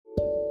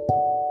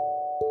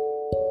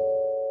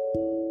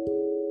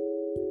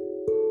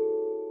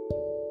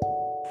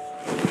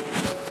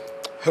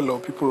Hello,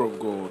 people of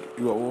God.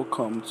 You are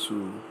welcome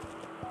to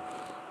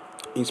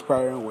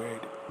Inspiring Word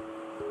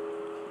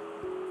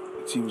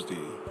Tuesday.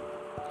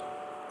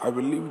 I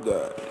believe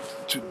that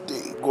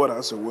today God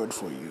has a word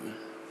for you,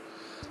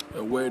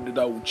 a word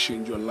that will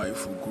change your life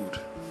for good,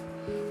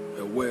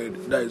 a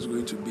word that is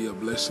going to be a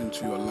blessing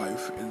to your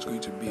life and it's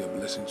going to be a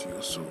blessing to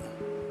your soul.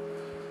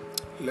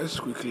 Let's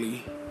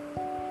quickly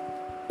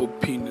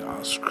open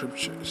our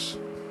scriptures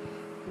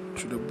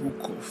to the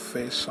book of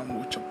 1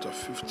 Samuel chapter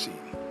 15,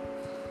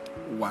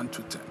 1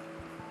 to 10.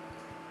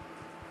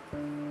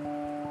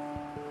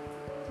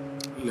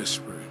 Let's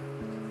pray.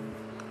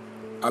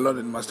 Our Lord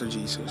and Master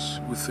Jesus,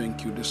 we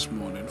thank you this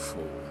morning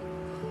for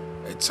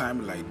a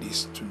time like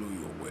this to know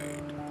your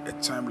word, a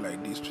time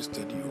like this to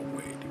study your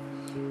word.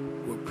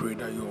 We pray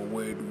that your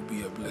word will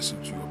be a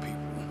blessing to your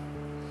people.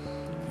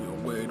 Your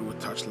word will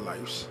touch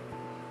lives.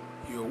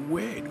 Your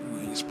word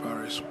will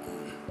inspire us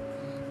all.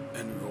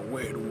 And your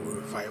word will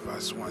revive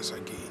us once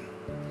again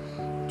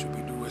to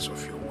be doers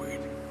of your word.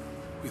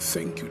 We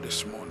thank you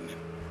this morning.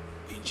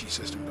 In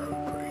Jesus' name that we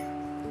pray.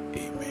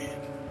 Amen.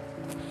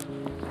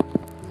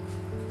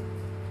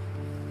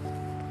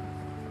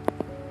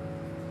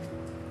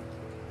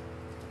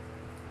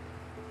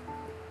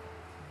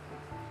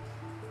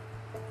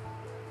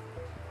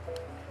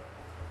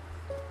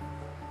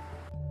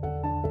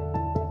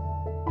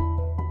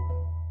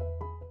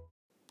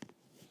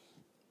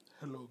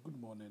 Hello, good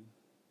morning.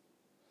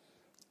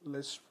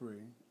 Let's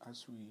pray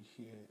as we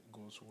hear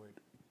God's word.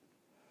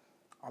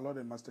 Our Lord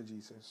and Master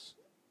Jesus,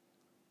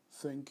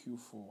 thank you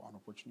for an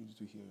opportunity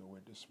to hear your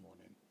word this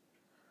morning.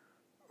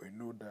 We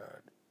know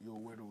that your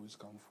word always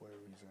comes for a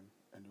reason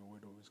and your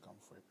word always comes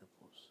for a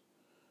purpose.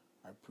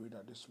 I pray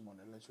that this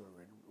morning let your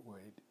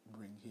word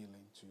bring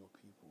healing to your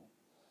people.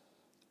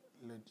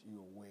 Let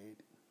your word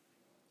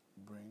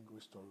bring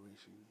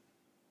restoration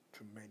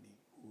to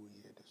many who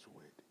hear this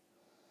word.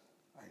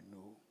 I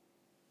know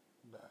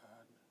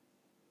that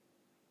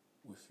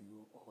with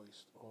you all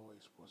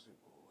is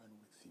possible, and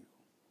with you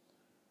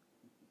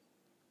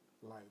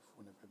life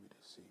will never be the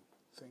same.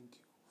 Thank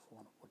you for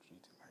an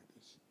opportunity like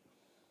this.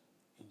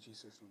 In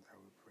Jesus' name that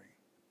we pray.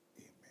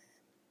 Amen.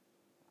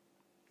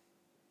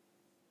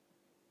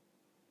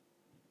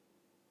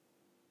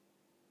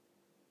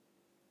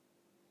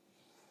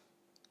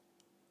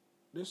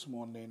 This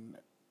morning,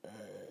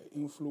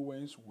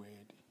 Influence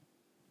Word,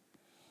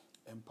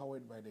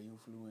 empowered by the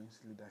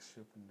Influence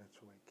Leadership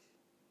Network,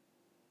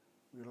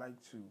 we'd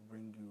like to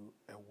bring you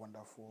a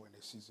wonderful and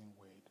a seasoned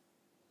word,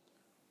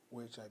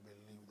 which I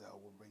believe that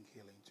will bring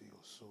healing to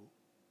your soul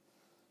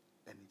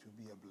and it will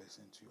be a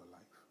blessing to your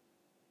life.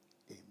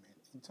 Amen.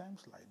 In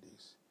times like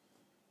this,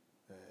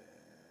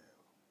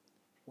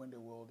 when the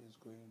world is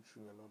going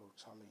through a lot of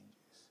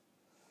challenges,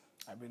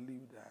 I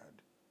believe that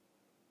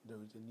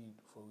there is a need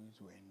for you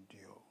to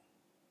endure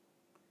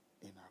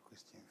in our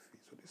Christian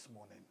faith. So this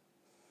morning,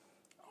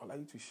 I would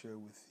like to share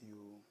with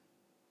you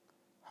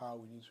how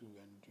we need to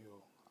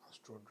endure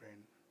as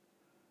children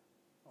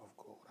of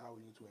God, how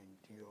we need to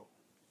endure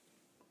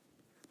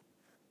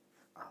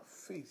our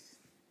faith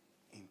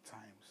in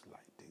times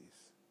like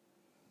this.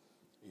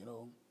 You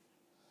know,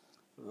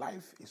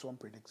 life is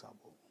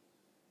unpredictable.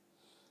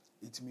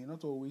 It may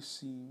not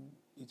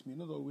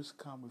always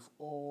come with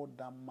all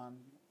that man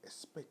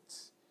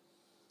expects,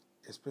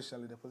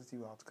 especially the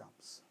positive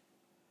outcomes.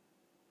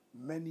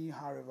 Many,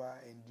 however,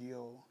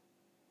 endure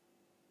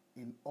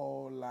in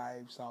all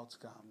life's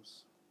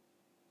outcomes.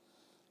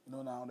 You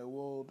know, now in the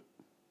world,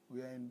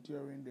 we are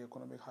enduring the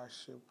economic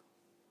hardship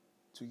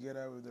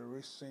together with the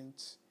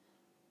recent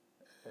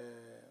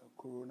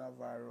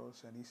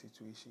coronavirus and these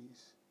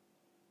situations.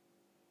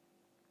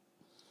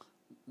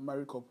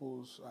 Married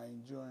couples are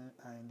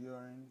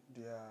enduring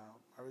their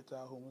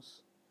marital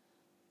homes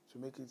to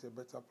make it a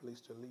better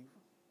place to live.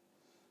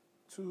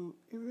 To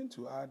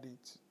add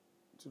it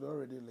to the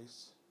already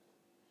list,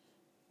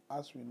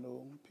 as we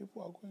know,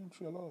 people are going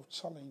through a lot of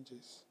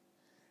challenges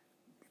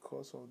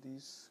because of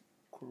this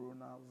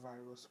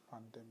coronavirus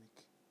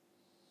pandemic.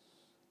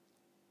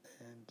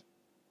 And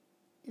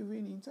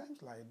even in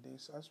times like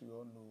this, as we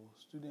all know,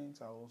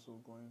 students are also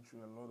going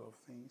through a lot of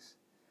things,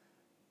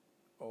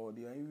 or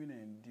they are even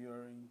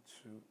enduring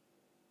to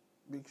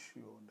make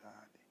sure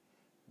that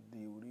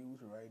they will be able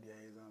to write their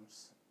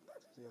exams,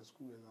 that is their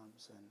school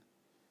exams, and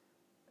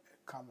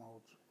come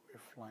out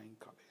with flying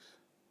colors.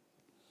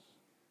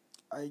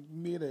 I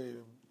made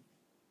a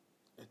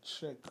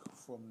check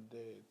from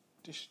the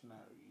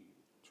dictionary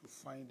to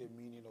find the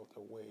meaning of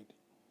the word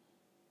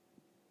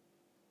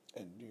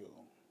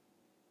endure.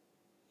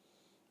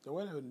 The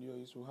word endure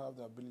is to have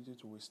the ability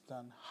to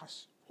withstand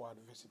hardship or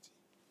adversity,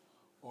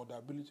 or the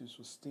ability to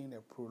sustain a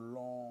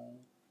prolonged,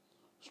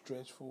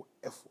 stressful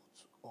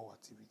effort or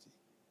activity.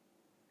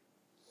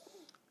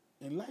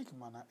 In like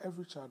manner,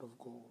 every child of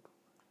God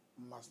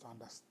must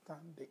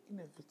understand the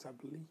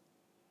inevitability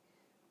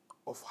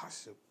of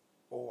hardship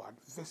or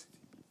adversity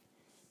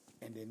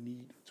and the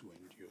need to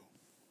endure.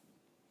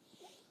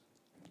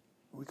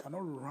 We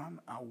cannot run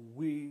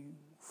away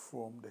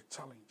from the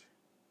challenge,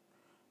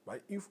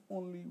 But if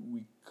only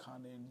we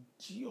can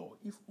endure,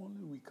 if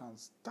only we can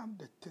stand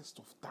the test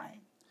of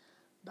time,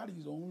 that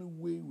is the only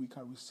way we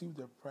can receive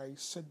the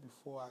prize set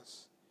before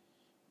us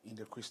in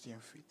the Christian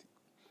faith.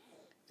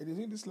 It is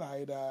in this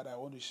slide that I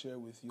want to share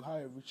with you how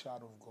every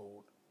child of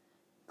God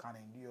can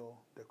endure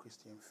the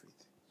Christian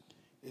faith.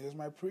 It is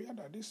my prayer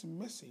that this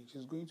message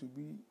is going to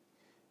be,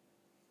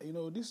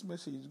 this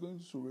message is going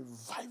to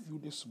revive you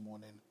this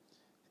morning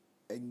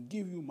and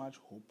give you much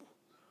hope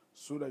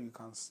so that you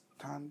can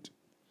stand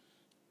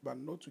but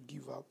not to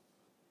give up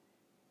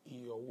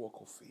in your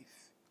walk of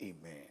faith.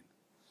 Amen.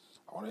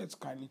 I want us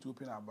kindly to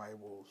open our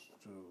Bibles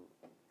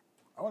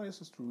I want us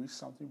to read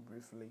something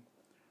briefly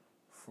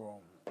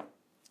from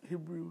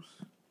Hebrews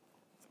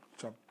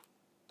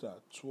chapter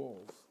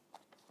 12,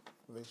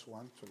 verse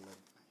 1 to 11.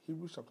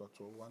 Hebrews chapter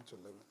 12, 1 to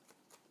 11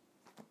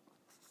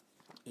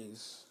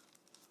 is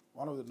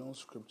one of the known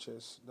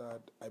scriptures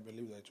that I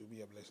believe that will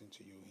be a blessing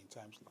to you in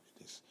times like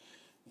this.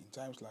 In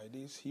times like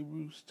this,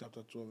 Hebrews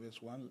chapter 12,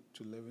 verse 1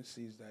 to 11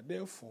 says that,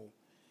 therefore,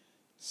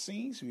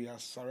 since we are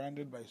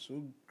surrounded by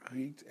so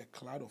great a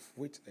cloud of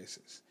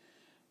witnesses,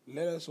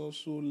 let us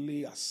also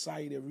lay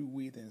aside every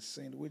weight and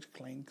sin which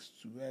clings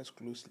to us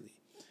closely,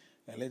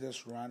 and let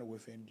us run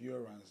with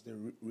endurance the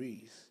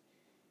race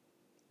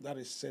that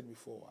is set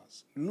before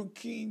us,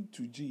 looking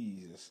to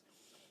Jesus,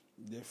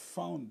 the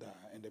founder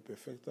and the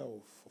perfecter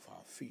of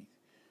our faith,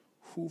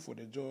 who for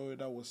the joy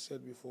that was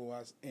set before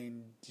us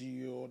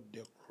endured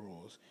the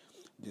cross,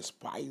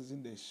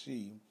 despising the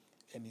shame,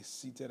 and is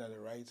seated at the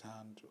right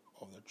hand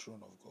of the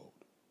throne of God.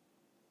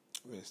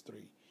 Verse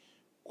 3.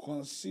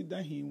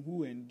 Consider him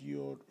who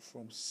endured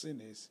from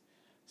sinners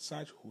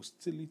such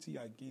hostility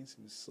against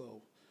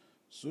himself,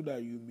 so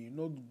that you may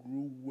not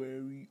grow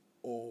weary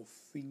or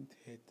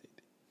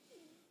faint-hearted.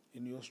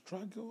 In your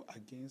struggle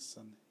against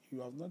sin, you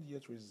have not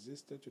yet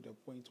resisted to the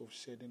point of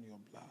shedding your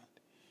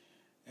blood.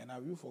 And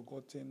have you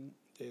forgotten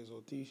the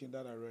exhortation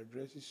that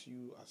addresses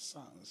you as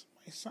sons?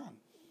 My son,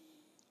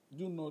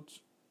 do not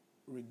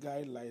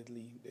regard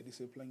lightly the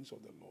disciplines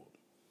of the Lord.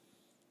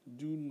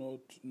 Do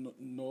not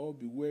nor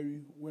be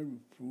weary when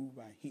reproved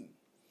by him.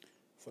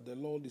 For the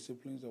Lord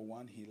disciplines the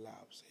one he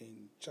loves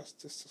and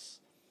chastises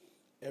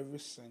every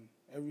son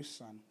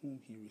whom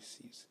he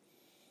receives.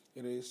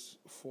 It is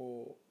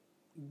for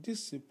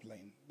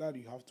discipline that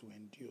you have to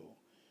endure.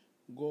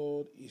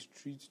 God is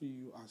treating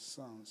you as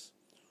sons.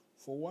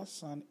 For what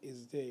son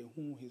is there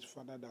whom his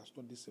father does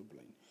not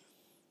discipline?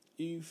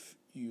 If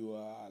you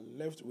are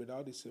left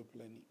without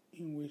discipline,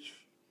 in which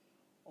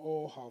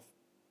all have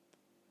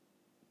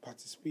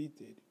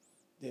participated,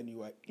 then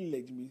you are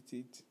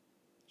illegitimate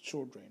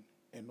children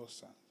and not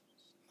sons.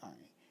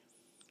 9.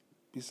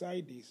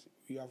 Besides this,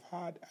 we have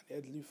had an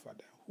earthly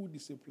father who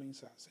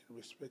disciplines us and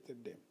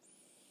respected them.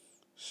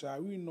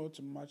 Shall we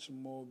not much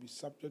more be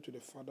subject to the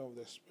Father of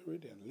the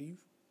Spirit and live?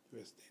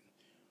 Verse 10.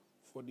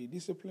 For they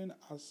discipline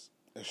us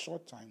a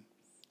short time,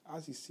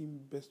 as it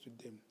seemed best to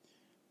them,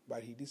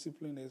 but he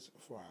disciplined us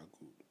for our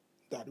good,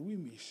 that we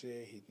may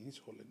share in his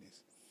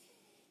holiness.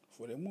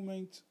 For the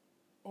moment,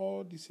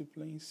 all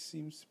discipline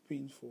seems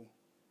painful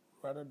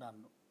rather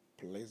than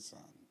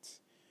pleasant,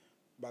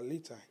 but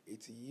later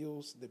it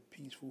yields the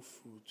peaceful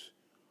fruit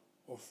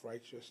of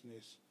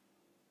righteousness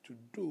to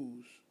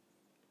those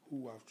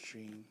who have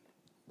trained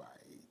by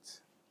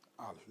it.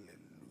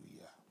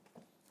 Hallelujah.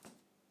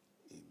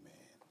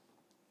 Amen.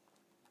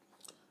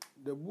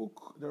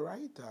 The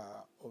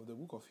writer of the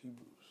book of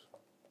Hebrews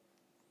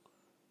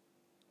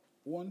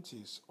wants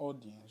his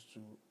audience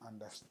to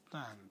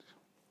understand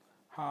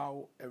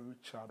how every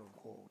child of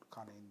God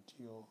can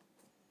endure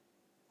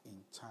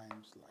in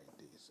times like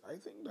this. I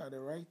think that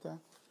the writer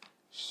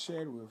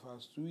shared with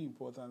us two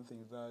important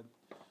things that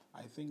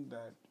I think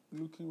that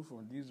looking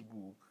from this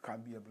book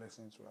can be a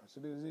blessing to us. So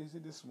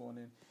this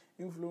morning,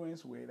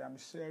 influence word, I'm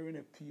sharing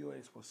a pure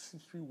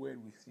expository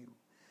word with you.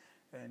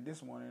 And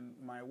this morning,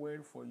 my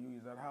word for you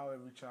is that how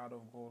every child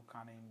of God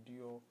can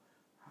endure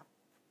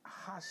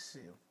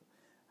hardship,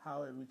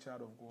 how every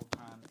child of God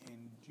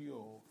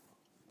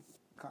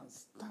can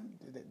stand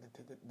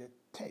the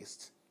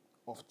test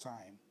of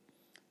time.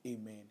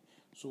 Amen.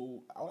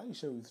 So I want to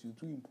share with you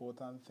two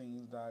important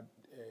things that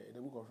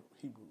the book of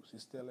Hebrews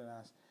is telling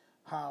us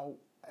how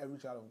every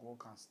child of God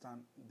can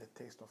stand the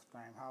test of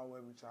time, how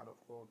every child of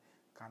God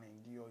can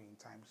endure in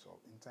times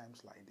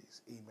like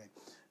this. Amen.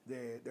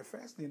 The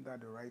first thing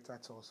that the writer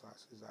tells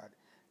us is that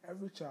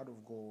every child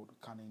of God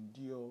can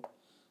endure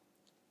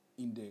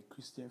in the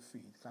Christian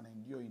faith, can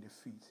endure in the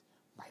faith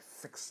by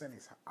fixing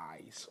his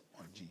eyes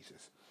on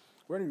Jesus.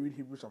 When we read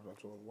Hebrews chapter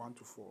 12, 1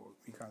 to 4,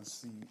 we can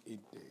see it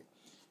there.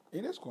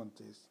 In this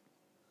context,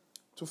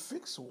 to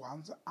fix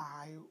one's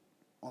eye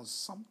on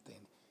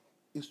something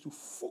is to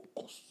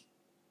focus,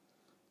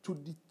 to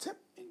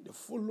determine the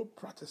follow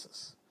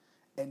practices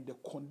and the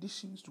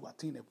conditions to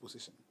attain a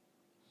position.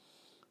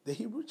 The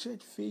Hebrew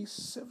church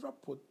faced several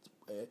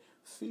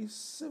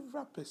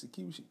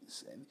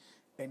persecutions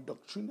and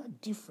doctrinal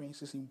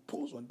differences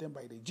imposed on them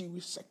by the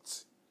Jewish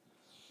sects.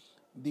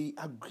 They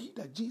agreed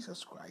that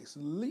Jesus Christ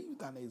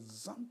lived an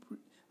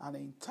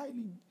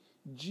entirely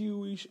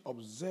Jewish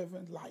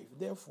observant life.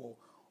 Therefore,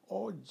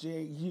 all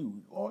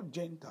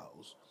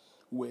Gentiles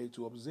were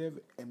to observe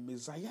a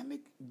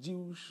messianic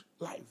Jewish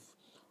life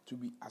to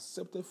be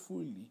accepted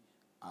fully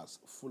as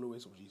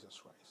followers of Jesus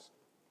Christ.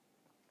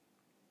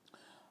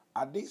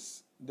 At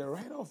this, the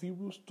writer of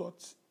Hebrews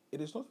taught it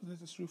is not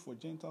necessary for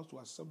Gentiles to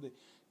accept the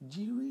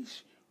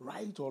Jewish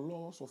right or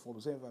laws of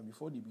observer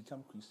before they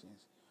become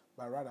Christians,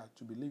 but rather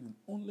to believe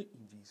only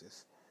in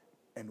Jesus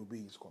and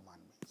obey his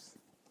commandments.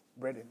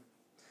 Brethren,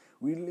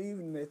 we live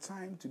in a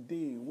time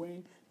today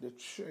when the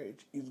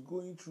church is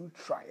going through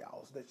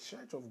trials. The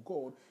church of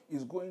God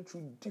is going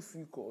through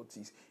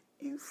difficulties.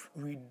 If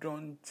we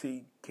don't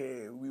take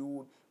care, we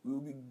will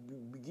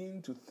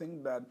begin to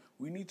think that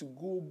we need to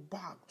go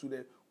back to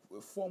the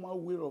former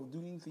way of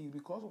doing things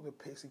because of the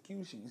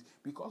persecutions,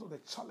 because of the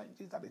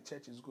challenges that the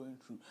church is going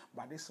through.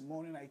 But this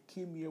morning I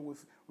came here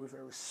with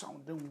a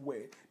resounding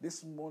word.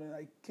 This morning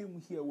I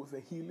came here with a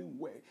healing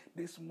word.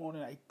 This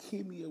morning I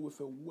came here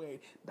with a word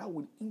that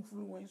will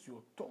influence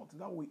your thoughts,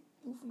 that will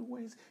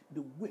influence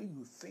the way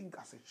you think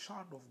as a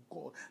child of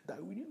God,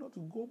 that we need not to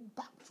go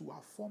back to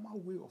our former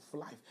way of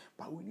life,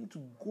 but we need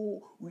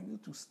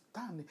to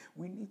stand,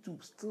 we need to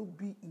still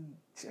be in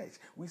church,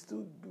 we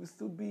still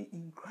be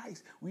in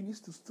Christ, we need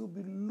to still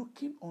be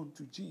looking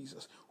unto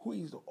Jesus, who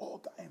is the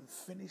author and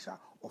finisher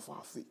of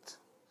our faith.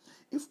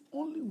 If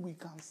only we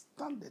can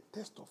stand the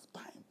test of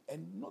time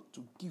and not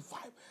to give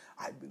up,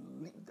 I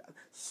believe that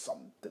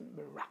something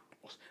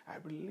miraculous, I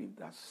believe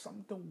that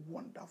something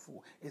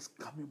wonderful is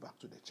coming back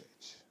to the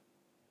church.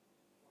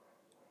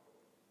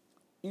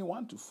 In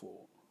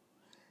 1-4,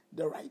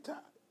 the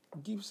writer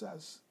gives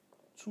us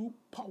two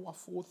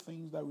powerful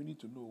things that we need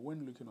to know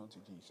when looking unto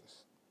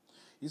Jesus.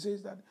 He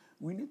says that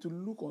we need to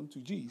look unto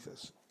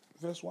Jesus.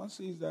 Verse 1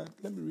 says that,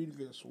 let me read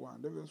verse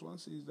 1. The verse 1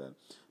 says that,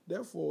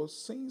 therefore,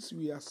 since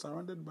we are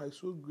surrounded by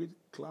so great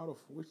cloud of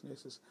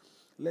witnesses,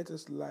 let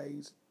us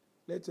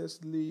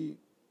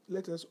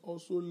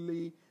also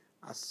lay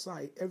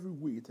aside every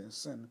weight and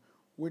sin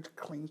which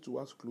clings to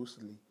us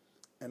closely,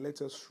 and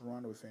let us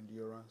run with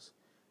endurance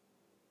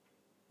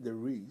the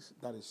race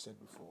that is set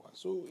before us.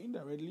 So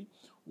indirectly,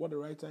 what the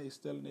writer is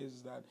telling us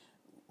is that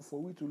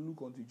for we to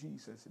look unto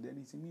Jesus,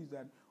 then it means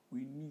that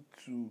we need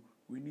to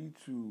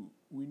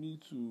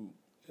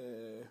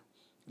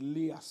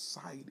lay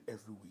aside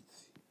every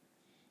weight.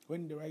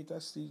 When the writer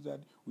says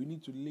that we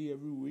need to lay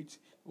every weight,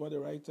 what the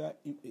writer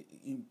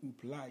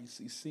implies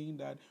is saying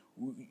that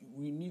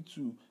we need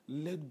to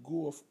let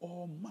go of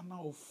all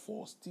manner of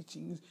false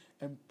teachings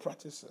and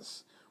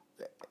practices,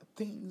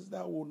 things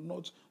that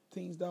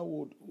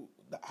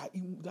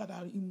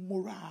are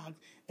immoral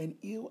and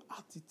ill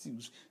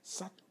attitudes.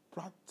 Such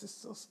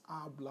practices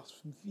are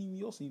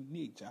blasphemous in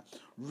nature,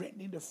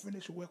 rendering the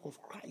finished work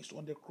of Christ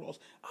on the cross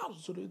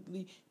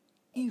absolutely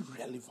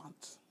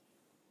irrelevant.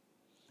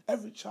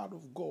 Every child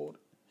of God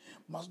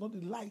must not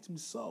delight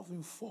himself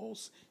in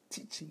false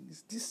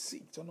teachings,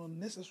 deceit, and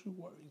unnecessary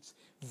words,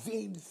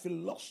 vain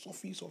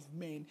philosophies of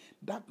men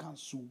that can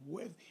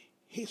swerve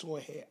his or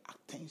her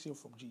attention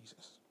from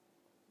Jesus.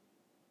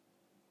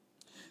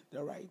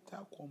 The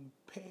writer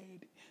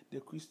compared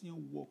the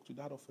Christian walk to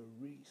that of a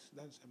race,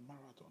 that is a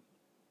marathon,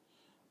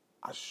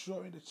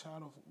 assuring the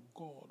child of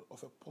God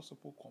of a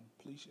possible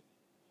completion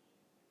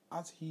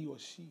as he or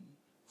she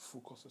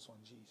focuses on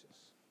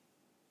Jesus.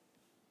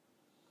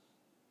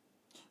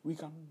 We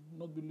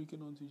cannot be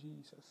looking unto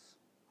Jesus.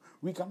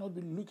 We cannot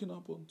be looking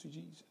up unto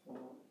Jesus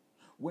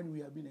when we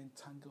have been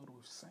entangled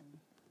with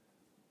sin.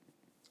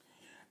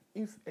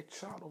 If a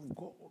child of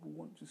God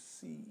wants to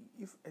see,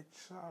 if a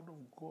child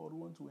of God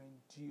wants to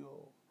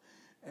endure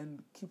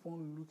and keep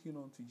on looking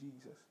unto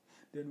Jesus,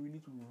 then we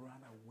need to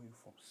run away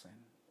from sin.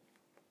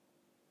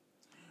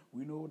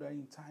 We know that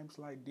in times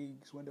like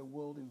these, when the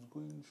world is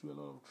going through a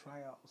lot of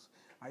trials,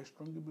 I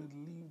strongly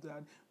believe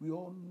that we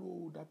all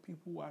know that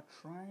people are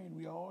trying.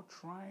 We are all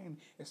trying,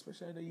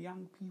 especially the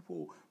young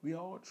people. We are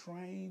all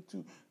trying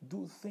to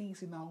do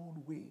things in our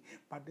own way.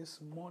 But this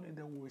morning,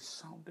 the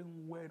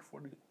resounding word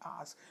for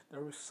us, the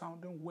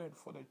resounding word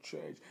for the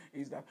church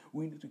is that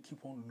we need to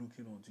keep on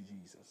looking unto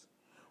Jesus.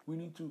 We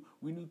need to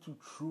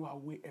throw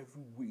away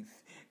every weight,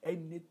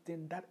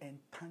 anything that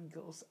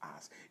entangles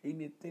us,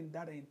 anything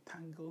that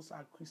entangles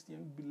our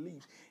Christian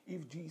beliefs.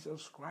 If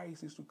Jesus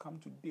Christ is to come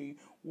today,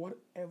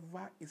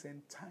 whatever is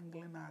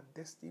entangling our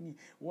destiny,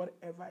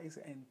 whatever is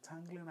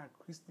entangling our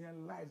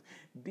Christian life,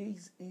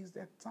 this is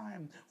the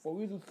time for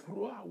we to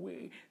throw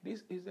away.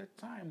 This is the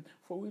time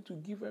for we to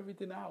give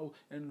everything out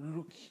and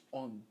look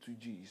unto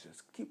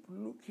Jesus. Keep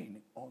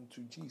looking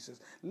unto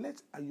Jesus.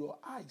 Let your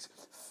eyes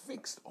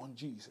fixed on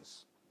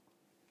Jesus.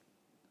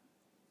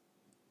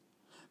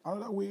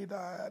 Another way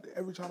that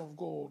every child of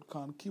God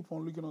can keep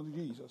on looking unto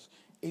Jesus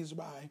is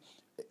by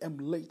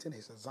emulating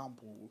his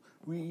example.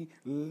 We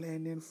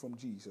learning from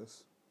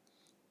Jesus.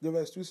 The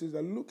verse 2 says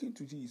that looking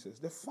to Jesus,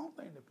 the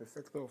founder and the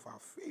perfecter of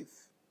our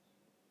faith,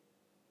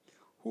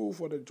 who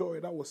for the joy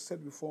that was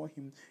set before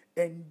him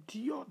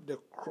endured the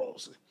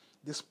cross,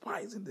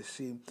 despising the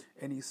shame,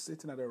 and is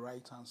sitting at the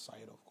right hand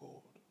side of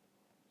God.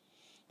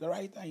 The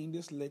writer in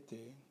this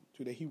letter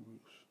to the Hebrews.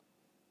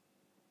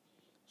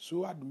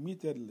 So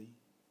admittedly,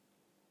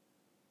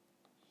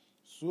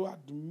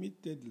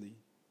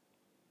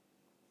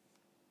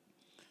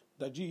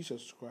 that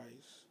Jesus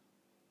Christ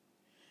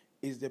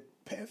is the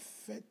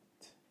perfect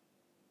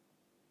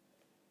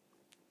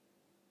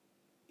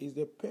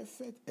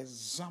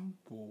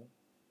example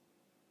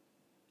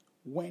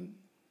when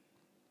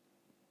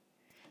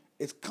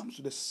it comes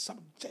to the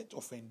subject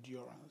of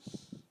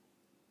endurance.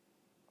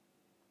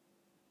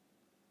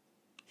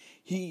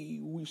 He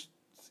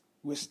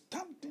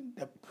withstanding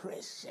the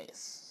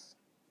pressures,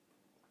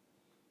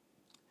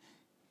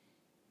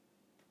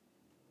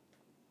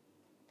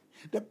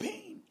 the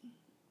pain,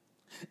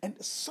 and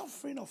the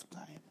suffering of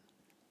time,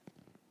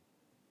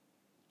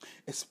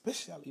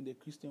 especially in the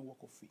Christian walk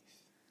of faith.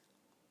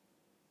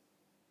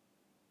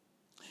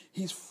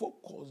 His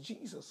focus,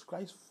 Jesus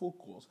Christ's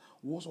focus,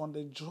 was on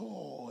the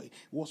joy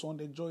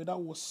that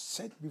was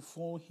set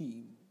before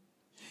him.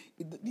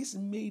 This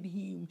made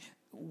him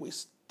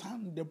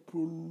withstand the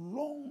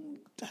prolonged,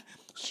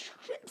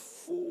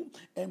 stressful,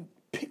 and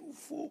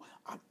painful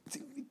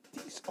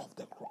activities of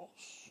the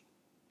cross.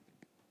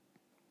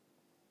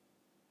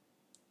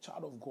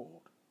 Child of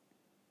God,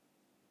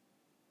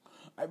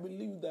 I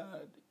believe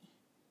that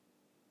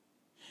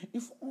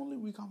if only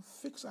we can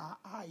fix our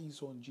eyes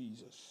on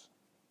Jesus,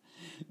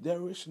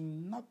 there is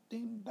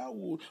nothing that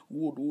would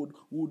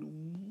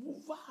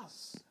move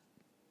us.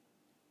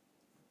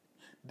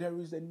 There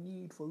is a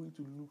need for you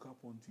to look up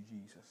unto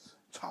Jesus.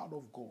 Child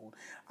of God,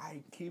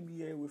 I came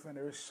here with an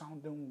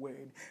resounding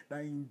word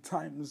that in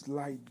times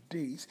like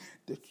this,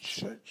 the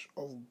church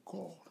of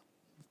God,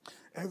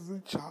 every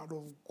child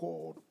of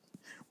God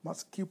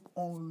must keep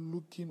on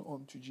looking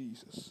unto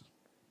Jesus.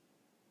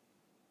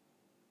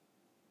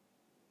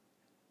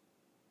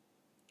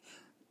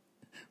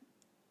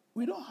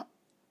 We don't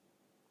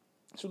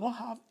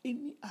have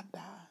any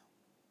other.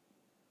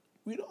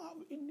 We don't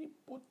have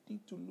anybody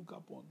to look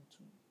up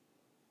onto.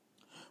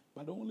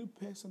 But the only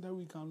person that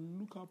we can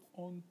look up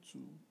onto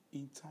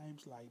in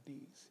times like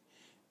this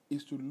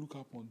is to look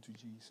up unto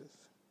Jesus.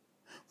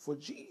 For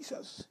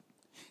Jesus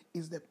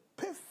is the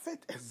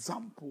perfect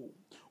example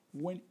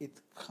when it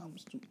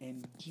comes to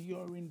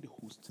enduring the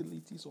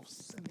hostilities of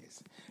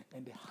sinners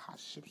and the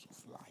hardships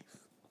of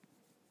life.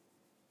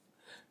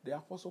 The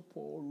Apostle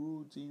Paul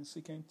wrote in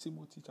 2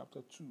 Timothy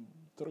chapter 2,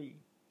 3,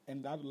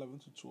 and that 11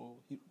 to 12.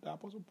 The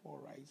Apostle Paul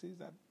writes, says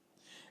that,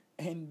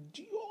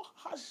 endure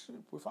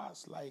hardship with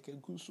us like a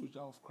good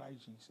soldier of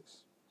Christ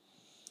Jesus.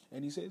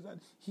 And he says that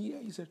here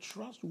is a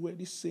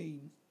trustworthy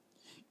saying,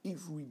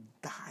 if we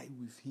die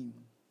with him,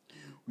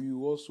 we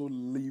will also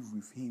live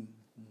with him.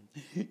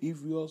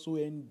 If we also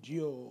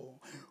endure,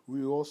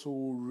 we also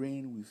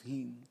reign with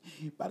him.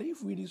 But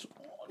if we disown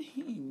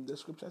him, the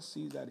scripture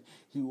says that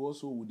he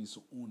also will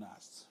disown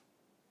us.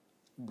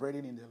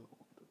 Brethren in the Lord,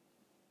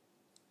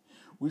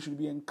 we should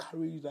be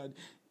encouraged that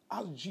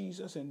as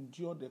Jesus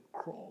endured the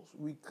cross,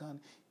 we can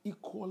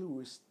equally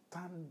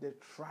withstand the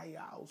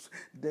trials,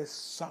 the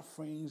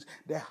sufferings,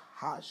 the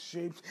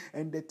hardships,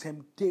 and the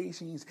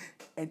temptations,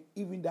 and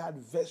even the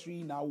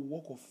adversary in our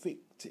walk of faith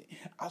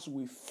as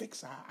we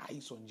fix our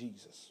eyes on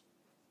Jesus.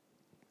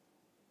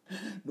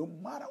 No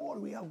matter what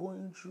we are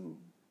going through,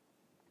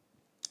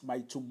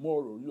 my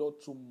tomorrow, your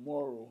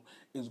tomorrow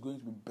is going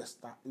to be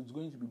better. It's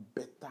going to be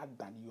better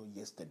than your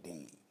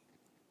yesterday.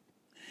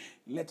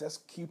 Let us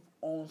keep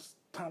on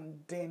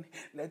standing.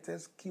 Let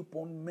us keep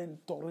on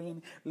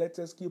mentoring. Let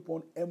us keep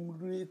on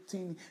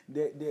emulating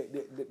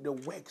the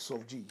works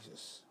of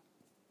Jesus.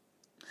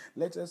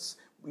 Let us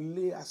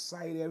lay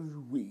aside every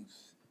weight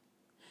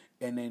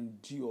and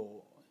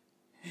endure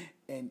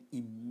and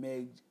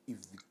emerge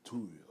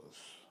victorious.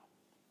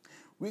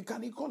 We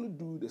can equally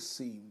do the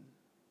same.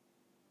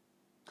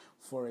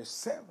 For a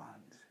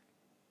servant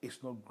is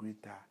not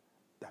greater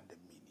than the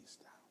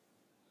minister.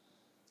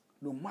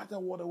 No matter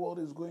what the world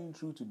is going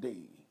through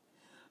today,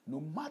 no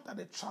matter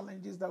the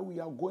challenges that we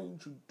are going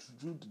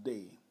through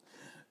today,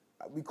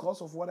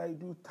 because of what I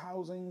do,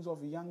 thousands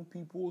of young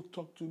people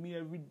talk to me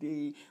every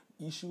day,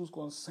 issues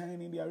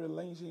concerning their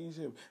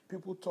relationship.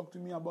 People talk to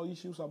me about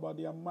issues about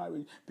their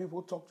marriage.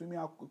 People talk to me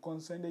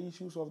concerning the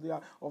issues of their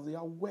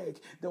work.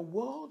 The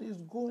world is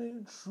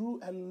going through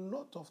a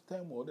lot of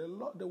turmoil.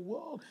 The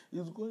world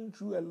is going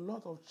through a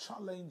lot of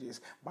challenges.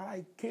 But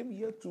I came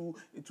here to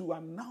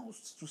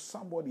announce to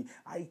somebody.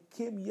 I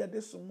came here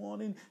this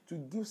morning to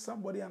give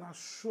somebody an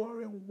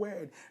assuring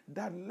word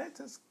that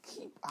let us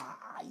keep our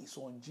eyes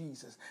on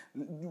Jesus.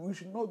 We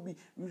should not be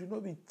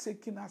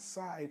taken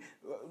aside.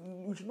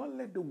 We should not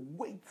let the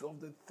weight of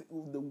the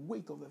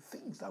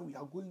things that we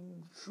are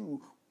going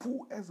through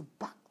pull us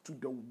back to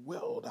the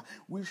world.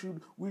 We should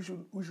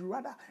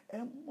rather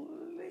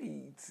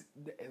emulate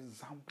the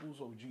examples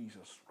of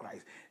Jesus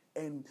Christ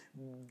and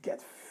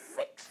get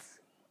fixed.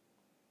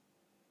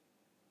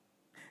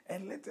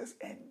 And let us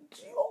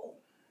endure,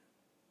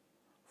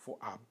 for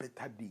our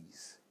better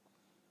days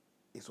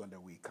is on the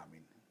way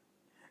coming.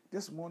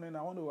 This morning,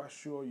 I want to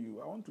assure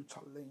you, I want to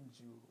challenge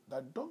you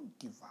that don't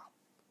give up,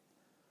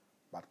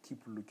 but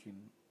keep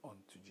looking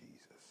unto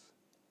Jesus.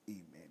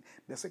 Amen.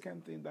 The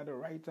second thing that the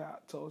writer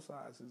tells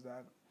us is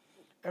that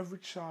every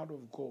child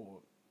of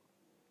God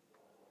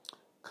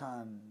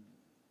can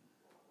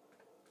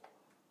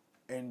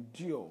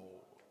endure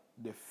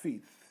the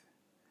faith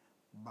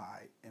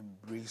by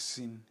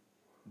embracing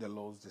the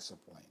Lord's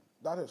discipline.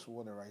 That is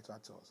what the writer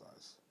tells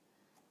us.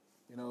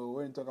 You know,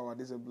 when we talk about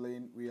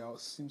discipline, we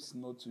seems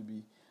not to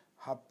be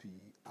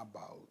happy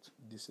about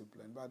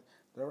discipline. But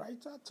the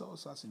writer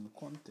tells us in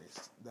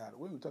context that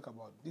when we talk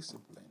about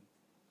discipline,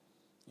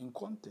 in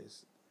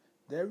context,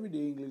 the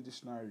Everyday English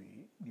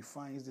Dictionary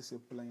defines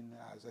discipline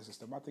as a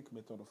systematic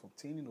method of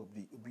obtaining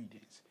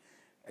obedience,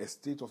 a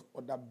state of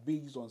order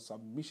based on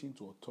submission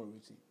to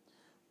authority.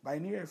 By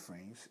any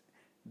reference,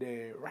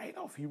 the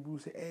writer of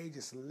Hebrews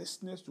urges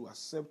listeners to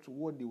accept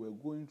what they were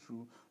going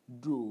through,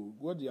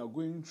 what they are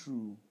going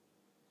through,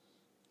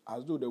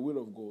 as though the will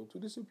of God to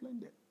discipline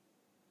them.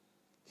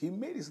 He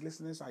made his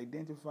listeners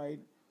identify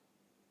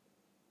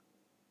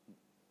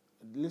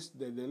his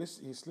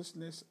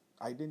listeners'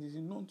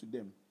 identity known to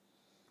them,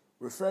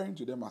 referring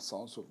to them as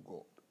sons of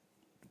God.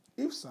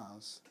 If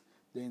sons,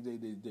 then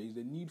there is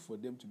a need for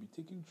them to be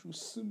taken through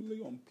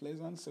similarly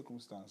unpleasant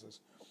circumstances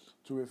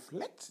to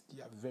reflect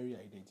their very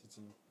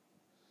identity,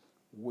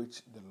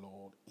 which the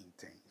Lord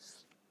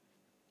intends.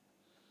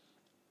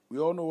 We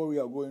all know what we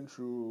are going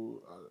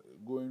through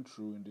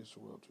in this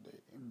world today.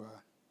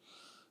 But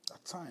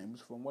at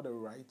times, from what the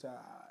writer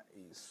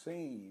is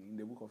saying in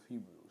the book of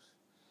Hebrews,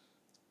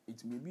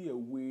 it may be a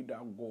way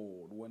that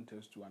God wants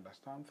us to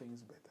understand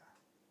things better.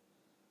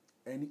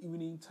 And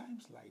even in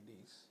times like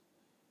this,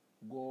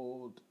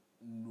 God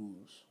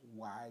knows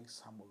why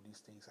some of these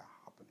things are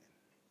happening.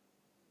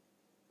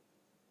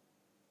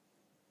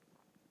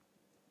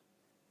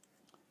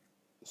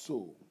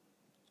 So,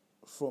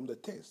 from the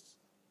text,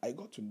 I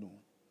got to know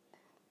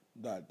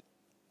that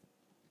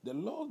the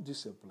Lord's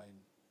discipline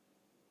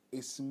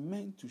is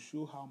meant to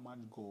show how much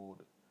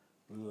God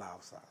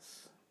loves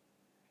us.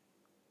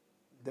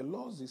 The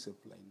Lord's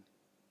discipline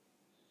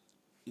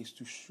is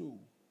to show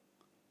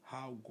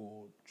how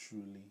God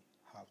truly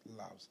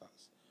loves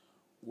us.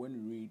 When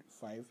you read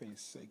 5 and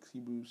 6,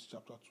 Hebrews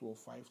chapter 12,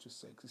 5 to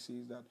 6, it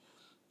says that,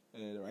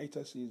 the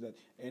writer says that,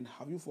 and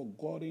have you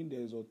forgotten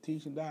the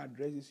exhortation that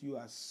addresses you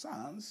as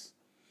sons?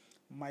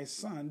 My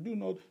son, do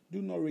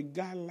not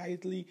regard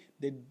lightly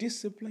the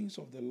disciplines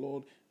of the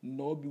Lord,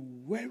 nor be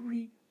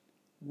weary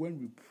when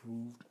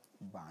reproved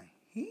by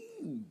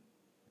him.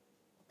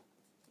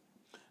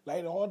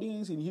 Like the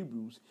audience in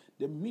Hebrews,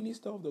 the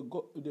minister of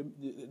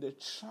the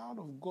child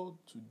of God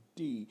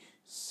today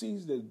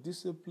sees the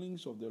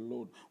disciplines of the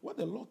Lord. What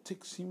the Lord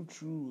takes him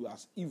through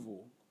as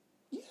evil.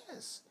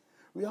 Yes,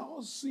 we are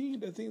all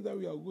seeing the things that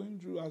we are going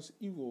through as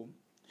evil,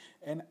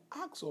 and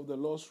acts of the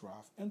Lord's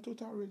wrath and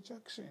total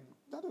rejection.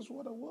 That is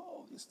what the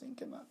world is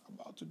thinking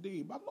about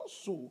today, but not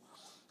so.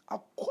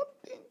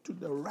 According to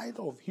the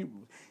writer of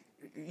Hebrews,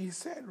 he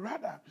said,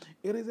 rather,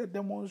 it is a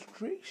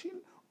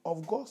demonstration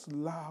of God's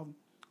love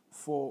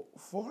for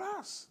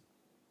us.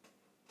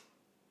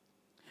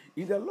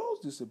 In the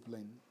Lord's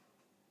discipline,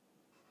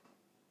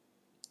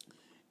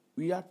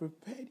 we are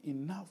prepared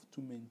enough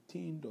to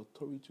maintain the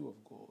authority of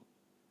God.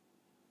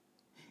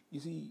 You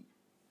see,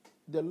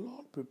 the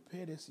Lord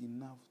prepared us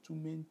enough to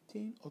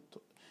maintain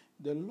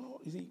the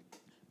Lord. You see,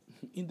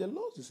 in the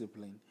Lord's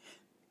discipline,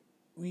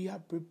 we are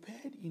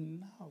prepared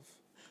enough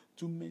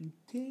to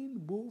maintain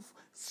both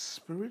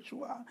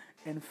spiritual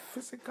and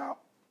physical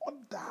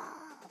order,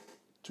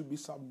 to be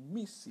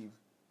submissive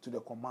to the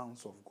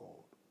commands of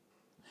God,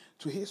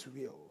 to his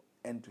will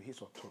and to his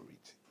authority.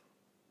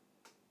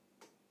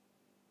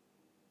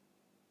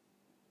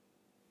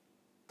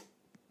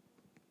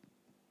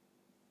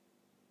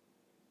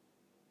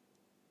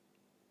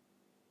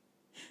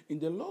 In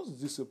the Lord's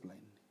discipline,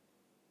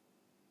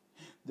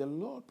 the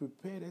Lord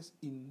prepared us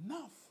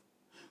enough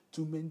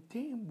to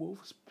maintain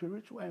both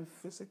spiritual and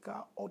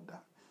physical order,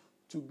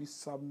 to be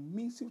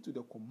submissive to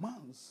the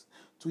commands,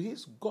 to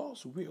his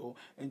God's will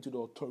and to the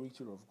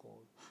authority of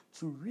God,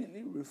 to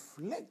really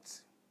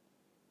reflect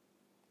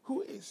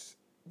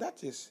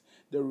that is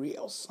the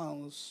real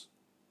sons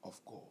of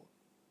God.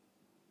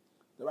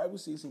 The Bible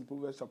says in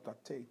Proverbs chapter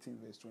 13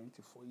 verse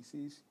 24, it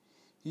says,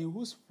 he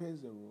who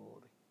spares the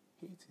rod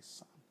hates his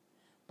son,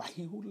 but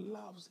he who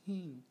loves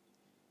him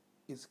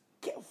is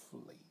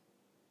carefully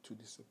to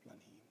discipline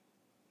him.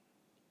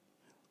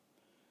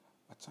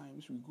 At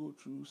times we go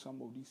through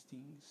some of these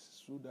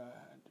things so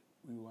that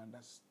we will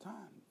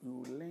understand, we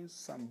will learn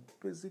some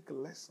basic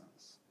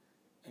lessons,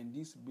 and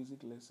these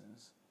basic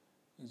lessons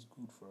is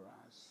good for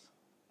us.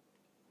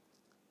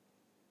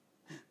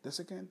 The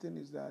second thing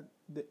is that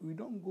we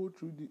don't go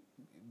through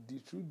the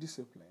true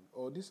discipline,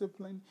 or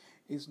discipline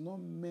is not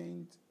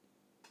meant,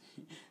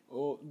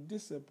 or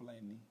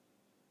discipline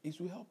is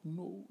to help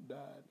know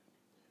that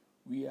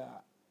we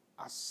are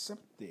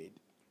accepted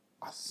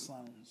as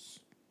sons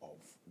of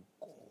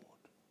God.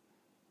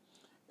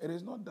 It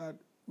is not that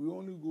we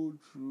only go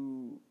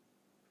through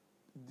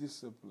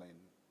discipline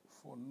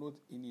for not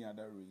any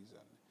other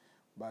reason,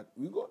 but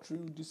we go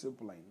through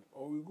discipline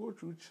or we go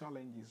through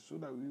challenges so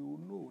that we will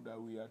know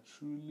that we are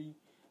truly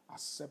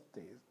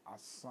accepted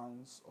as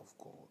sons of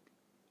God.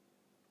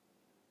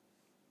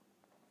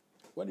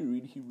 When you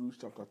read Hebrews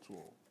chapter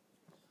 12,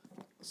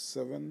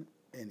 7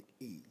 and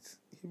 8,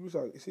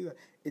 it says that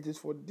it is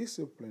for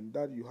discipline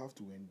that you have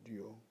to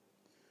endure.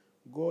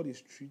 God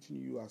is treating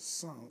you as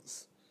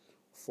sons.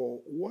 For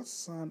what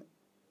son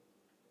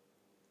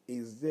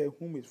is there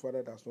whom his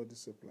father does not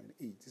discipline?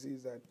 8. It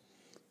says that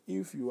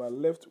if you are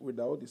left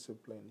without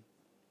discipline,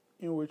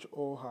 in which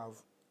all have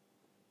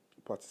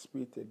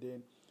participated,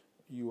 then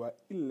you are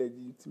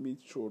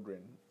illegitimate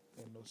children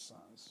and not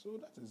sons. So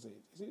that is it.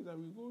 It says that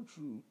we go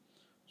through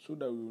so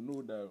that we will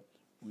know that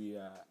we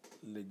are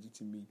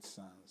legitimate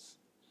sons.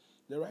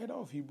 The writer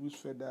of Hebrews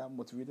further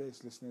motivated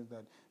his listeners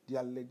that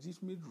their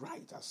legitimate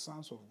right as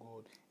sons of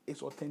God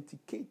is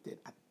authenticated,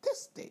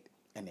 attested,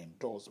 and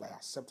endorsed by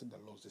accepting the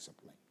Lord's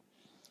discipline.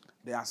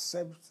 The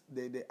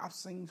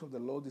absence of the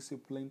Lord's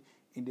discipline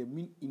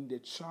in the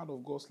child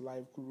of God's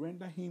life could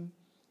render him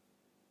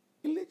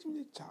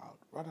illegitimate child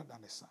rather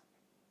than a son.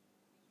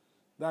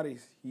 That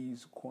is, he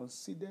is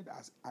considered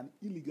as an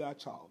illegal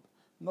child,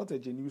 not a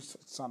genuine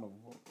son of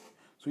God.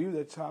 So if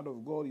the child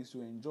of God is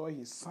to enjoy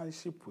his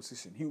sonship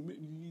position,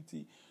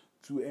 humility,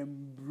 to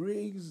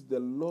embrace the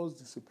Lord's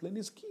discipline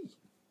is key.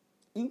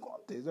 In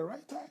context, the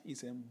writer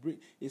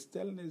is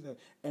telling us that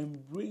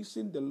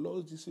embracing the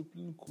Lord's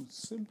discipline could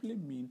simply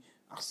mean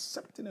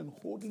accepting and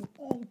holding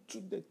on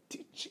to the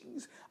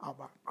teachings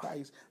about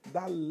Christ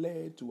that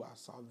led to our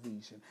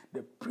salvation.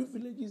 The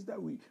privileges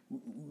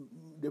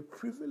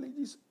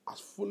as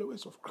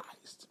followers of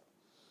Christ.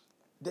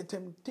 The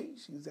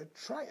temptations, the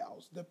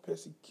trials, the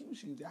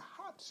persecutions, the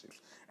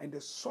hardships, and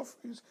the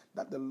sufferings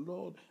that the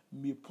Lord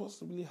may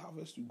possibly have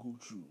us to go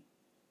through.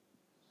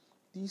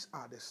 These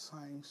are the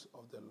signs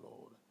of the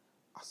Lord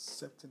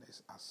accepting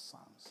us as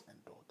sons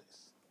and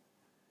daughters.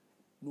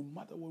 No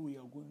matter what we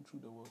are going through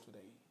the world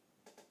today,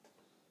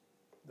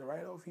 the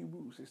writer of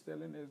Hebrews is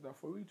telling us that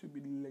for we to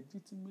be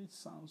legitimate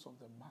sons of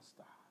the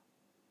Master,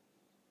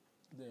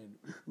 then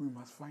we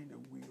must find a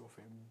way of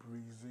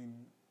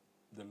embracing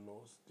the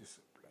Lord's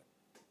discipline.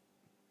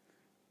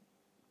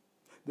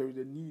 There is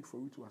a need for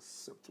you to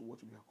accept what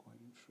we are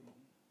going through.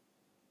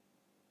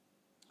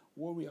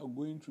 What we are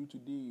going through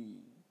today,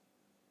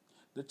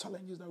 the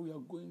challenges that we are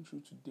going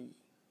through today,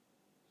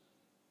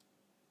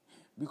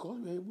 because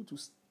we are able to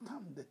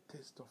stand the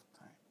test of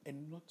time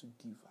and not to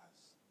give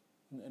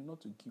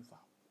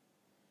up.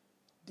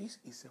 This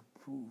is a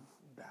proof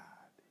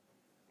that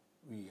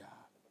we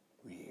are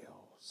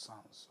real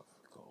sons of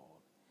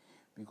God.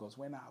 Because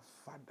when our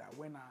father,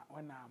 when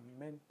our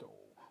mentor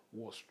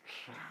was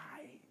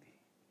tried,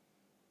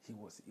 he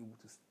was able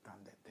to stand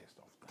the test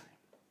of time.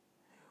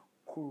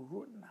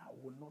 Corona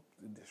will not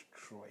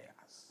destroy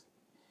us.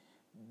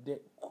 The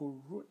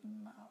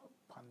corona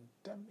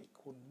pandemic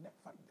will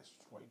never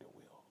destroy the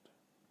world.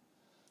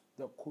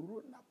 The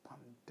corona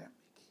pandemic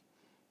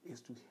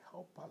is to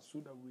help us so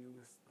that we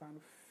will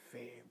stand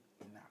firm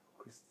in our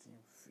Christian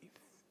faith.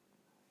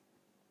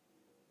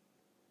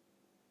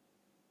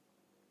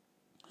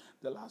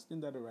 The last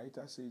thing that the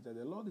writer says that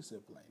the Lord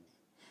discipline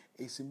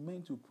is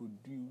meant to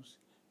produce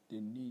the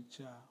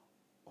nature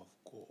of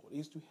God.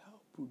 It's to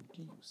help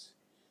produce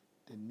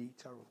the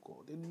nature of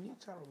God. The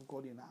nature of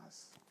God in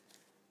us.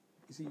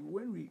 You see,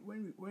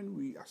 when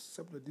we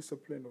accept the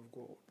discipline of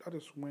God, that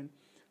is when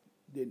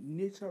the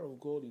nature of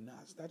God in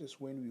us, that is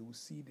when we will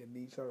see the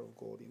nature of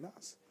God in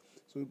us.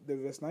 So the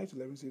verse 9 to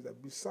 11 says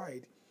that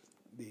beside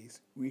this,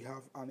 we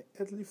have an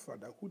earthly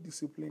father who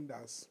disciplined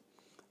us,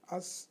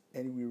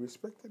 and we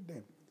respected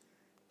them.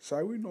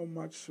 Shall we not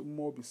much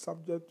more be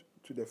subject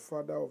to the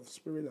Father of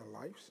spirit and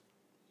lives?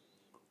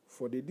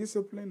 For they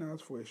discipline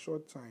us for a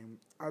short time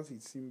as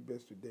it seemed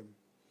best to them,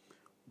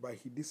 but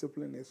he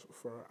disciplined us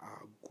for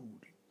our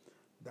good,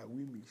 that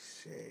we may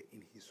share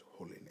in his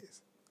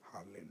holiness.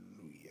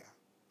 Hallelujah.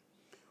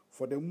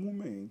 For the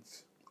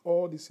moment,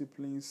 all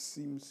discipline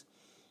seems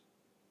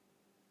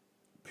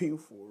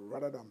painful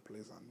rather than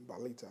pleasant, but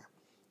later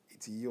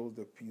it yields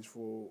the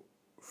peaceful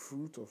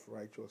fruit of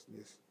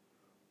righteousness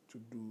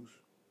to those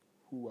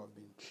who have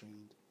been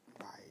trained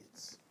by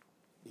it.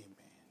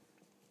 Amen.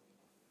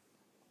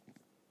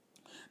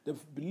 The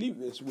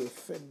believers were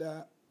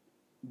further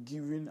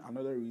given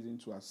another reason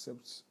to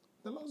accept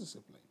the Lord's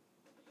discipline.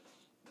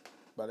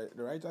 But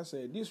the writer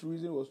said this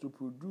reason was to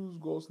produce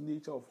God's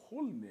nature of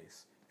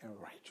holiness and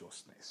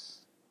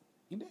righteousness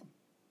in them.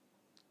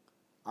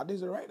 And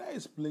the writer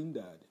explained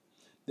that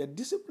the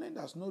discipline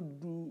does not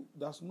do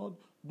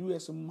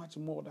us much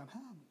more than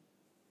harm.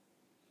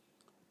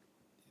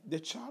 The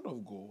child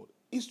of God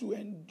is to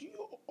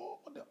endure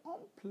all the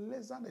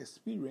unpleasant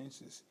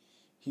experiences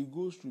he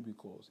goes through,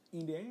 because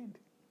in the end,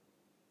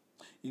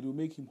 it will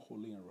make him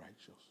holy and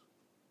righteous,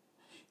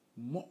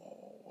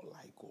 more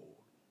like God,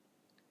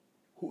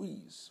 who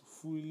is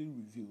fully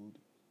revealed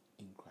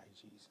in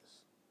Christ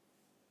Jesus.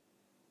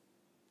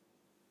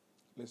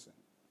 Listen,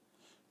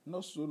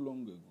 not so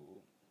long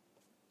ago,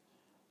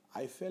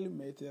 I fairly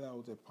meted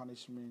out a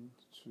punishment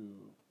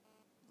to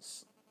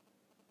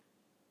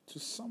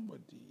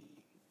somebody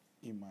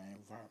in my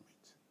environment.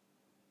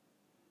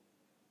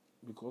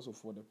 because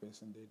of what the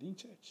person did in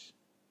church.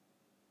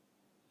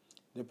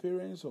 The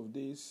parents of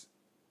this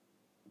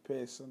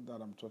person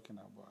that I'm talking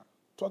about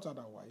thought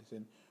otherwise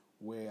and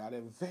were at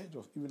the verge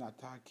of even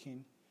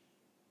attacking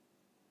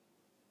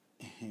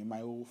my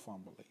whole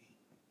family.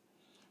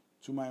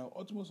 To my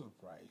ultimate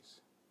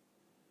surprise,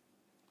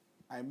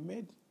 I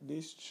met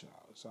this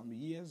child some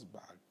years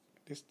back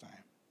this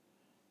time,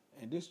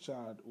 and this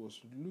child was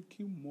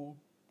looking more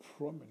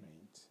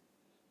prominent,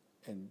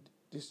 and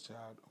this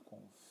child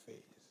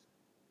confessed.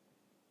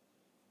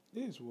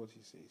 This is what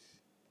he says.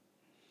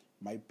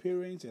 My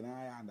parents and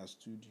I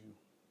understood you,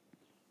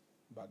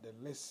 but the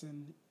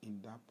lesson in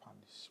that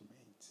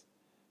punishment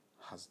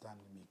has done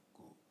me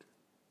good.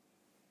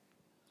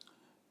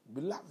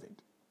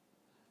 Beloved,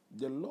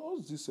 the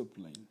Lord's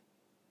discipline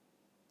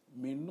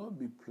may not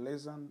be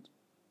pleasant,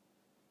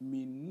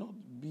 may not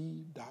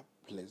be that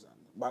pleasant,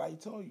 but I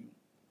tell you,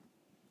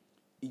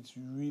 it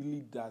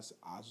really does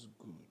us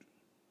good.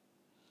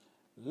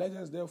 Let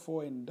us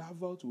therefore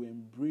endeavor to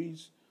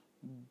embrace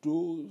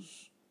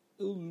those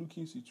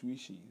ill-looking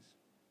situations,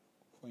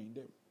 for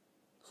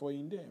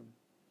in them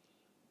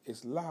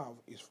His love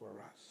is for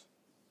us.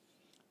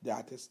 The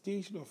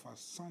attestation of our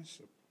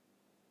sonship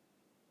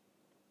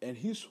and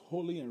His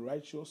holy and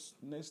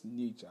righteousness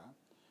nature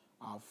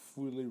are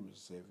fully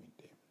reserved in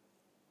them.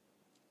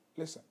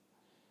 Listen,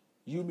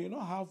 you may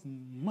not have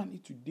money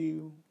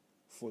today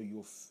for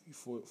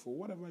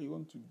whatever you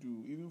want to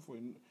do, even for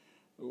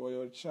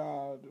your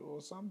child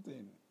or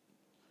something,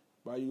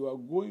 but you are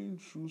going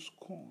through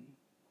scorn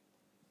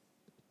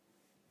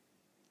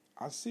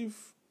as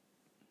if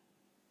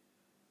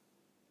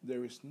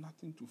there is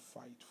nothing to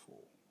fight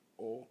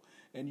for,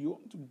 and you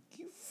want to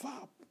give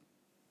up.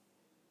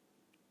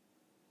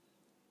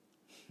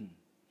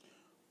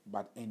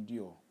 But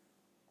endure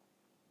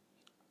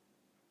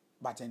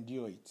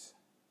it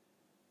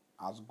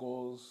as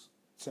God's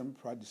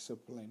temporary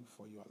discipline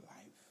for your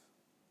life.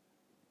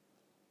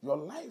 Your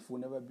life will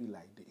never be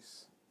like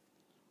this.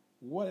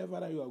 Whatever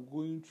that you are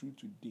going through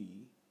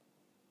today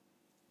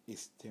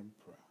is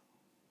temporary.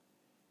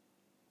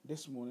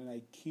 This morning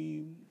I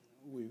came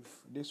with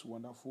this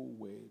wonderful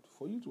word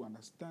for you to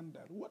understand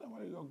that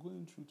whatever you are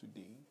going through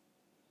today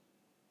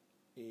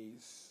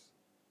is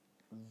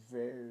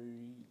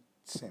very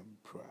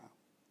temporary.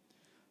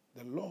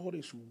 The Lord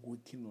is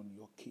working on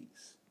your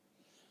case.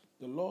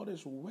 The Lord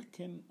is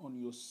working on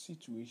your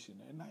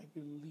situation, and I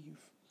believe,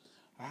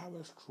 I have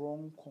a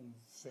strong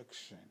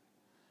conviction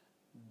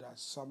that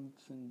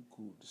something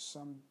good,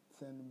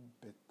 something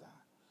better,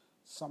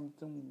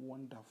 something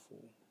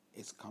wonderful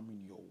is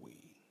coming your way.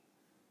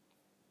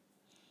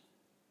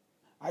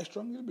 I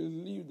strongly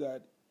believe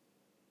that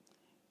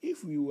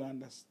if we will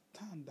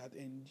understand that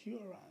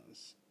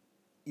endurance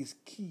is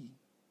key,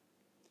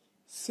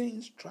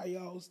 since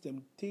trials,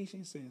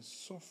 temptations, and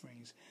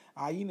sufferings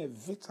are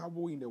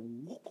inevitable in the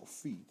walk of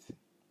faith,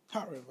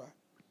 however,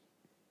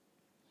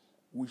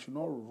 we should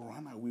not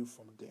run away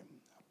from them,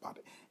 but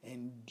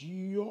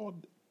endure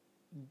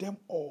them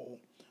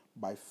all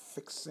by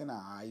fixing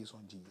our eyes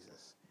on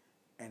Jesus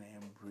and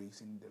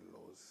embracing the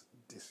Lord's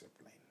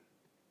discipline.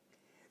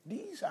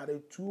 These are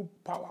the two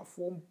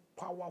powerful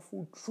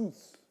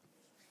truths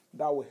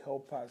that will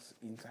help us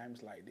in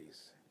times like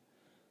this.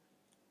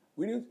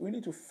 We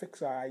need to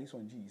fix our eyes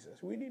on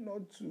Jesus. We need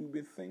not to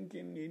be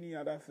thinking any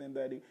other thing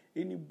that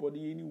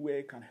anybody,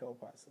 anywhere can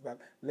help us. But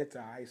let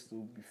our eyes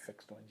still be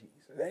fixed on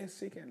Jesus. Then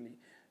secondly,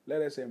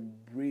 let us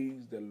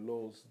embrace the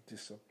Lord's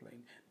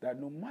discipline.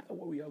 That no matter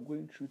what we are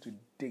going through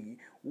today,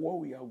 God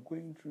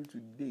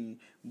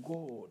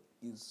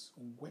is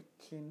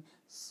working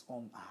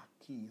on our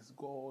case.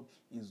 God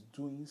is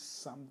doing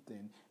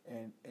something.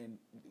 And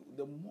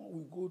the more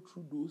we go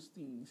through those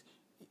things,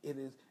 it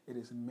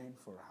is meant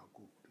for our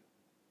good.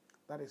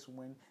 That is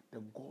when the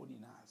God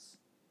in us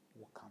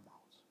will come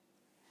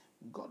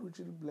out. God will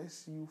really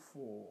bless you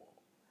for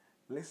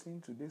listening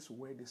to this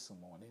word this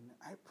morning.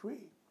 I pray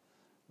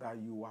that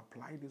you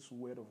apply this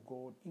word of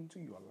God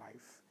into your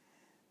life,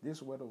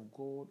 this word of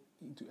God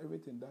into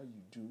everything that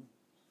you do,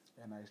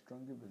 and I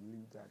strongly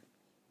believe that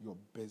your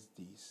best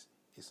days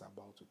is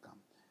about to come.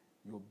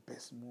 Your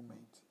best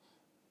moment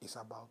is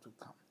about to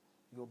come.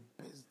 Your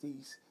best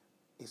days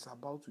is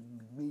about to be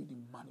made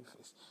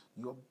manifest.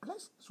 Your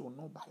blessings will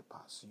not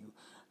bypass you.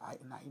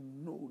 And I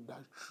know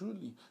that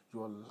truly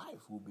your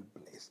life will be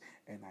blessed.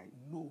 And I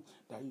know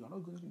that you are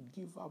not going to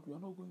give up. You are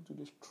not going to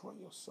destroy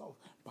yourself.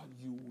 But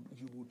you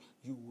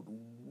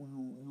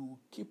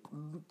keep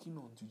looking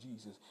unto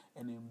Jesus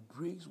and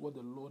embrace what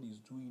the Lord is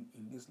doing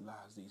in these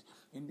last days.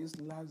 In these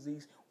last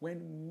days,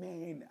 when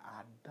men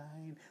are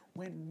dying,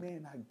 when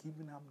men are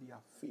giving up their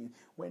faith,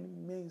 when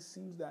it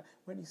seems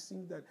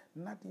that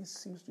nothing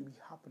seems to be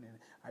happening,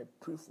 I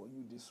pray for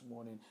you this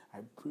morning. I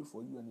pray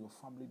for you and your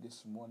family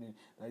this morning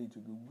that it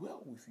will be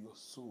well with your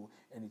soul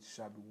and it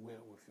shall be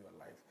well with your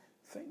life.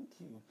 Thank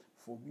you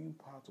for being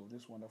part of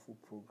this wonderful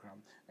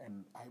program.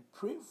 And I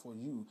pray for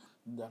you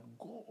that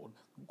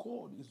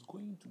God is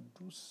going to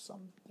do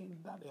something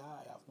that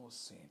I have not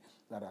seen,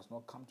 that has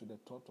not come to the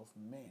thought of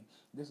man.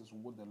 This is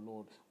what the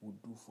Lord will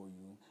do for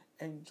you.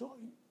 Enjoy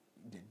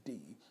the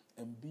day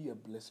and be a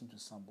blessing to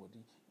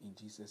somebody. In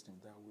Jesus' name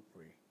that we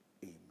pray.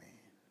 Amen.